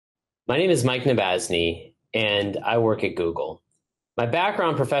My name is Mike Nabasny, and I work at Google. My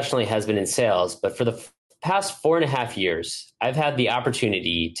background professionally has been in sales, but for the past 4.5 years, I've had the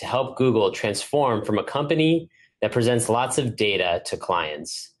opportunity to help Google transform from a company that presents lots of data to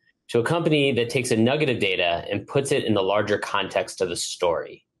clients to a company that takes a nugget of data and puts it in the larger context of a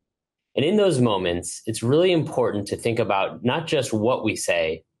story. And in those moments, it's really important to think about not just what we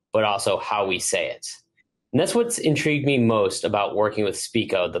say, but also how we say it. And that's what's intrigued me most about working with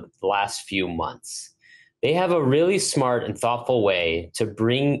Speeko the last few months. They have a really smart and thoughtful way to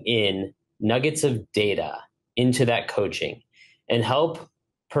bring in nuggets of data into that coaching and help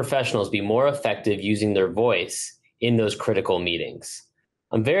professionals be more effective using their voice in those critical meetings.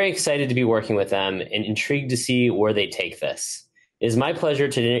 I'm very excited to be working with them and intrigued to see where they take this. It is my pleasure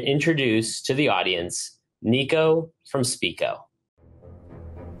to introduce to the audience Nico from Speeko.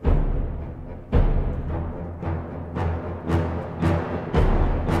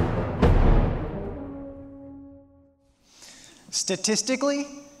 Statistically,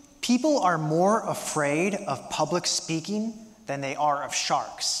 people are more afraid of public speaking than they are of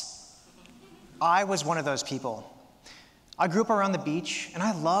sharks. I was one of those people. I grew up around the beach, and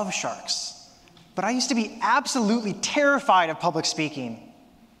I love sharks. But I used to be absolutely terrified of public speaking.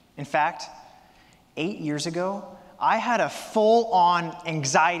 In fact, 8 years ago, I had a full-on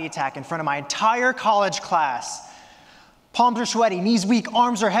anxiety attack in front of my entire college class. Palms are sweaty, knees weak,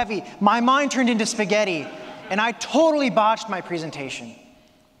 arms are heavy. My mind turned into spaghetti. And I totally botched my presentation.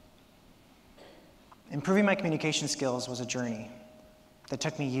 Improving my communication skills was a journey that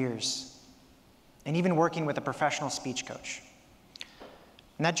took me years, and even working with a professional speech coach.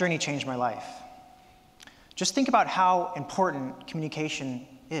 And that journey changed my life. Just think about how important communication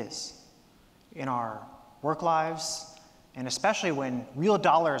is in our work lives, and especially when real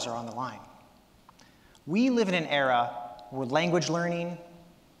dollars are on the line. We live in an era where language learning,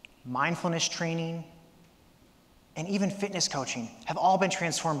 mindfulness training, and even fitness coaching have all been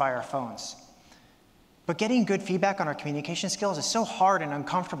transformed by our phones. But getting good feedback on our communication skills is so hard and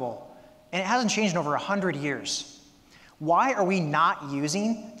uncomfortable, and it hasn't changed in over 100 years. Why are we not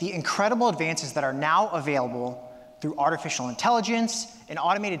using the incredible advances that are now available through artificial intelligence and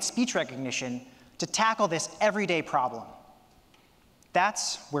automated speech recognition to tackle this everyday problem?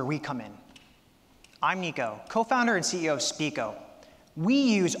 That's where we come in. I'm Nico, co-founder and CEO of Speeko. We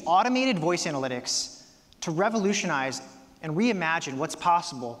use automated voice analytics to revolutionize and reimagine what's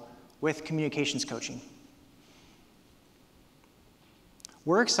possible with communications coaching.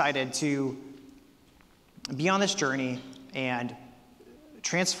 We're excited to be on this journey and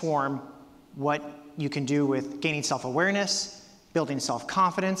transform what you can do with gaining self-awareness, building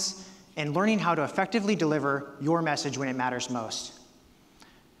self-confidence, and learning how to effectively deliver your message when it matters most.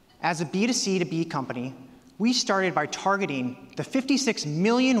 As a B2C to B company, we started by targeting the 56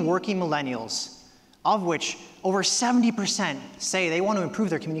 million working millennials, of which over 70% say they want to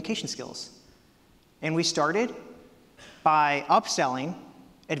improve their communication skills. And we started by upselling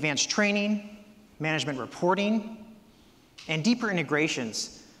advanced training, management reporting, and deeper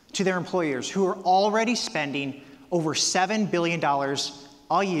integrations to their employers who are already spending over $7 billion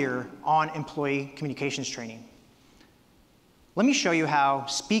a year on employee communications training. Let me show you how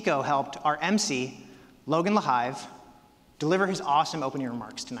Speeko helped our MC, Logan Lahive, deliver his awesome opening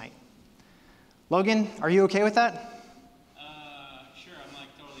remarks tonight. Logan, are you okay with that? Sure, I'm like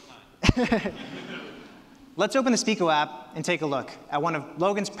totally fine. Let's open the Speeko app and take a look at one of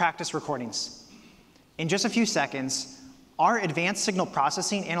Logan's practice recordings. In just a few seconds, our advanced signal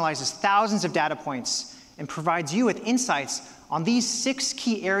processing analyzes thousands of data points and provides you with insights on these 6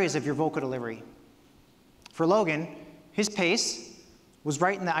 key areas of your vocal delivery. For Logan, his pace was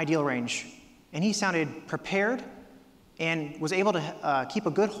right in the ideal range, and he sounded prepared and was able to keep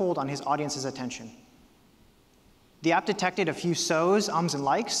a good hold on his audience's attention. The app detected a few so's, ums, and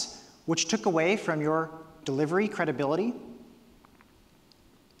likes, which took away from your delivery credibility.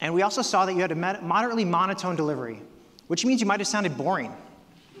 And we also saw that you had a moderately monotone delivery, which means you might have sounded boring.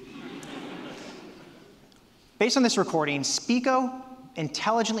 Based on this recording, Speeko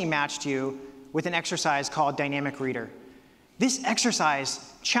intelligently matched you with an exercise called Dynamic Reader. This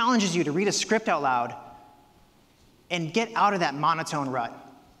exercise challenges you to read a script out loud and get out of that monotone rut.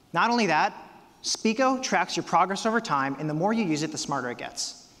 Not only that, Speeko tracks your progress over time, and the more you use it, the smarter it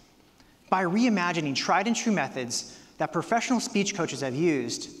gets. By reimagining tried and true methods that professional speech coaches have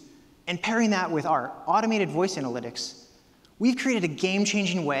used and pairing that with our automated voice analytics, we've created a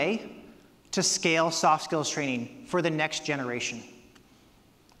game-changing way to scale soft skills training for the next generation.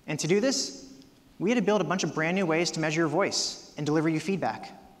 And to do this, we had to build a bunch of brand new ways to measure your voice and deliver you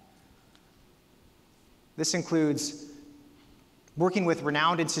feedback. This includes working with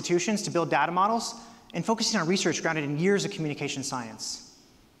renowned institutions to build data models, and focusing on research grounded in years of communication science.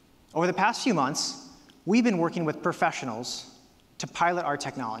 Over the past few months, we've been working with professionals to pilot our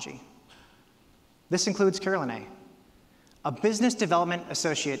technology. This includes Caroline, a business development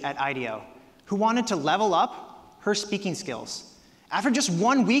associate at IDEO, who wanted to level up her speaking skills. After just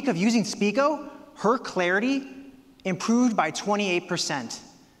 1 week of using Speeko, her clarity improved by 28%,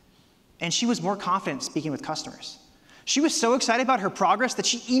 and she was more confident speaking with customers. She was so excited about her progress that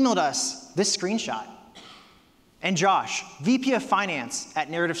she emailed us this screenshot. And Josh, VP of Finance at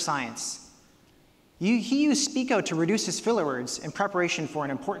Narrative Science, he used Speeko to reduce his filler words in preparation for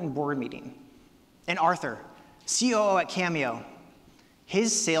an important board meeting. And Arthur, COO at Cameo,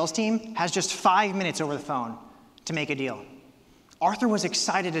 his sales team has just 5 minutes over the phone to make a deal. Arthur was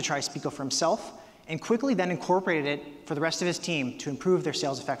excited to try Speeko for himself and quickly then incorporated it for the rest of his team to improve their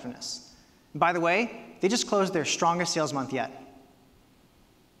sales effectiveness. And by the way, they just closed their strongest sales month yet.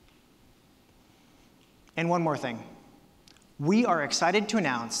 And one more thing. We are excited to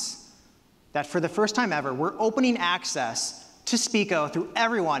announce that for the first time ever, we're opening access to Speeko through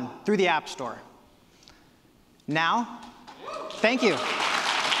everyone through the App Store. Now, thank you.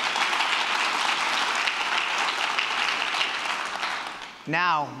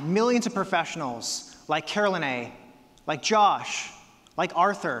 Now, millions of professionals like Caroline, like Josh, like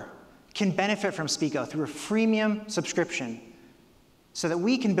Arthur, can benefit from Speeko through a freemium subscription so that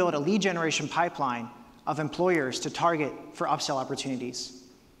we can build a lead generation pipeline of employers to target for upsell opportunities.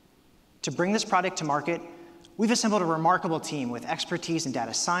 To bring this product to market, we've assembled a remarkable team with expertise in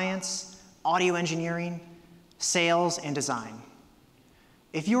data science, audio engineering, sales, and design.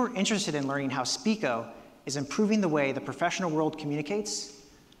 If you're interested in learning how Speeko is improving the way the professional world communicates,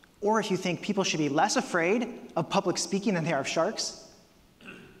 or if you think people should be less afraid of public speaking than they are of sharks,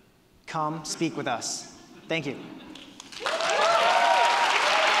 come speak with us. Thank you.